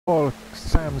Oh,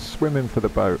 Sam's swimming for the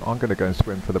boat. I'm going to go and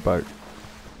swim for the boat.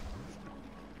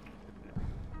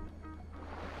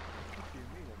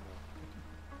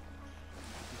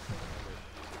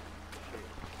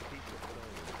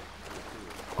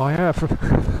 I have.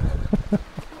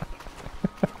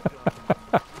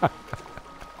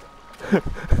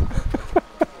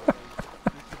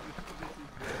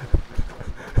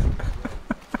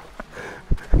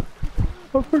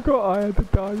 I forgot I had the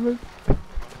diamond.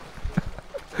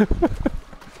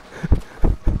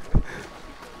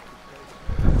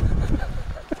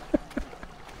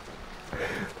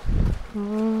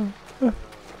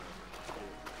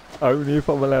 Only if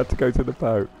I'm allowed to go to the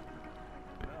boat.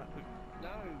 No,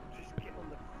 just get on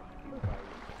the fucking boat.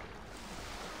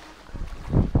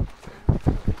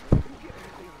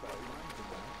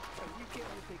 You get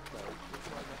on the big boat, just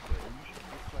like that there, and you should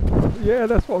just float. Yeah,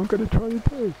 that's what I'm going to try and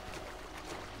do.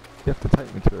 You have to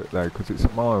take me to it though, because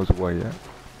it's miles away, yeah?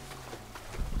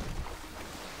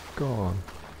 God,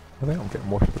 I think I'm getting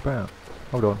washed about.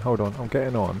 Hold on, I'm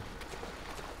getting on.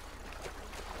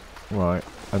 Right,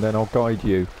 and then I'll guide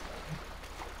you.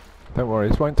 Don't worry,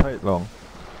 this won't take long.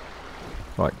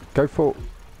 Right, go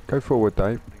forward,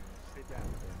 Dave.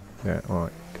 Yeah,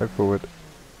 alright, go forward.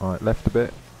 Alright, left a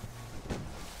bit.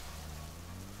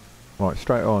 Right,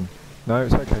 straight on. No,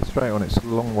 it's okay, straight on, it's a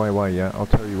long way away, yeah? I'll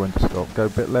tell you when to stop. Go a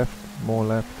bit left, more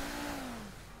left.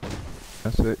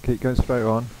 That's it, keep going straight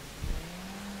on.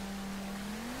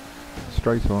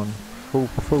 Straight on.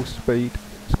 Full speed.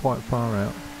 It's quite far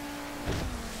out.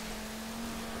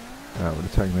 That would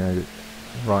have taken me ages.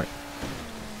 Right.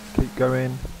 Keep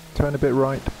going. Turn a bit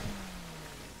right.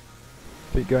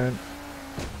 Keep going.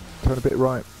 Turn a bit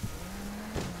right.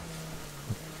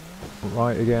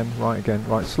 Right again, right again.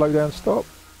 Right, slow down, stop.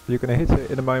 You're going to hit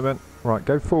it in a moment. Right,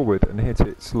 go forward and hit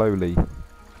it slowly.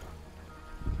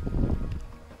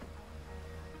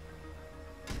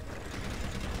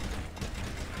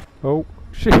 Oh,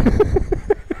 shit.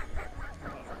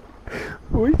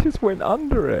 We just went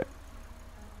under it.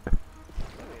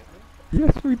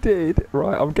 Yes, we did.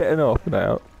 Right, I'm getting off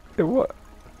now. What?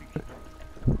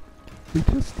 We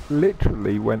just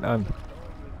literally went under.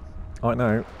 I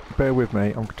know. Bear with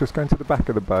me. I'm just going to the back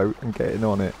of the boat and getting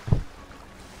on it.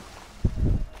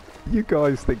 You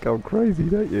guys think I'm crazy,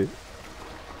 don't you?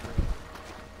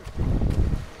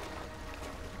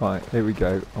 Right, here we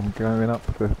go. I'm going up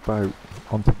the boat,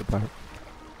 onto the boat.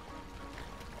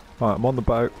 Right, I'm on the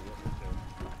boat.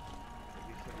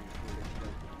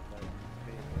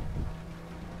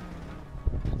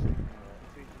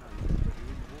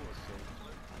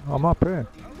 I'm up here.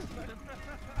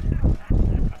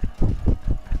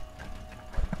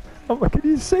 Oh, can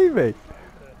you see me?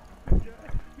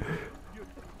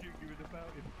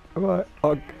 Right,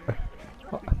 I'll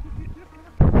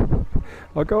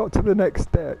go up to the next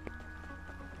deck.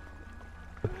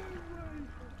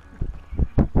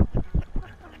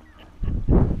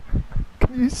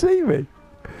 Can you see me?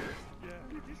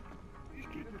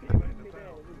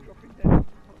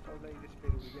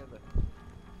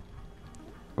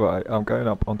 Right, I'm going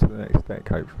up onto the next deck,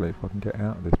 hopefully, if I can get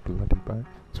out of this bloody boat.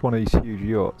 It's one of these huge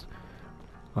yachts.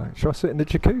 Right, shall I sit in the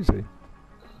jacuzzi?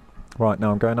 Right,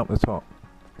 now I'm going up the top.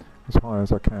 As high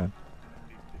as I can.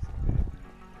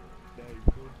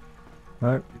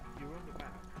 No.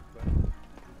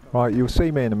 Right, you'll see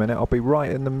me in a minute. I'll be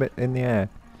right in the air.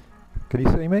 Can you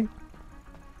see me?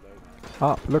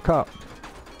 Up, look up.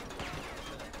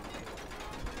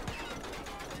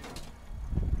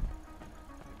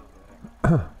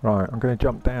 Right, I'm going to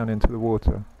jump down into the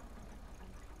water.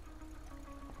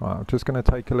 Right, I'm just going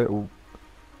to take a little...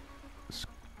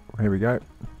 Here we go.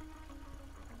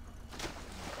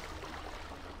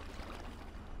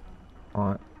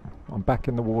 Right, I'm back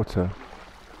in the water.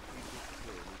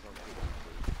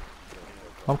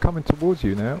 I'm coming towards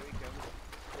you now.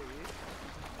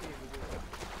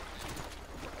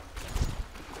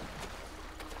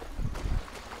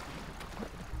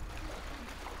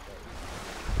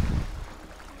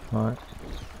 Right.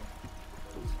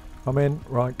 I'm in.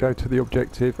 Right, go to the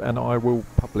objective and I will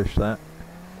publish that.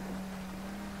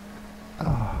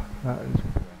 Ah,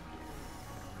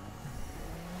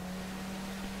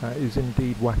 that is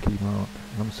indeed wacky, Mark.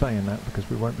 And I'm saying that because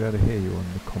we won't be able to hear you on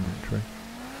the commentary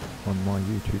on my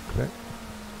YouTube clip.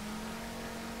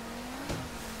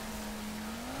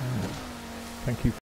 Thank you.